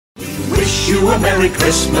wish you a Merry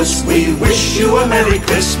Christmas. We wish you a Merry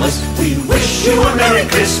Christmas. We wish you a Merry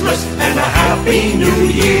Christmas and a Happy New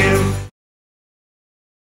Year.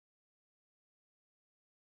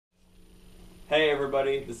 Hey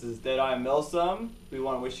everybody, this is Deadeye Milsim. We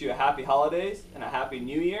want to wish you a happy holidays and a happy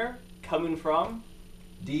new year. Coming from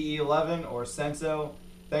DE11 or Senso.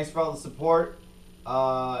 Thanks for all the support.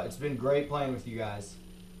 It's been great playing with you guys.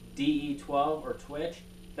 DE12 or Twitch.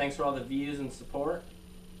 Thanks for all the views and support.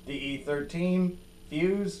 DE13,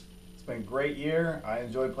 Fuse. It's been a great year. I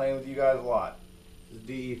enjoy playing with you guys a lot. This is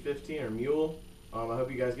DE15 or Mule. I hope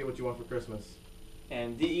you guys get what you want for Christmas.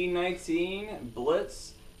 and DE19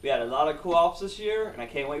 Blitz. We had a lot of co-ops this year, and I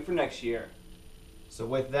can't wait for next year. So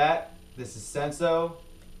with that, this is Senso.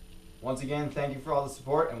 Once again, thank you for all the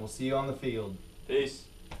support, and we'll see you on the field. Peace.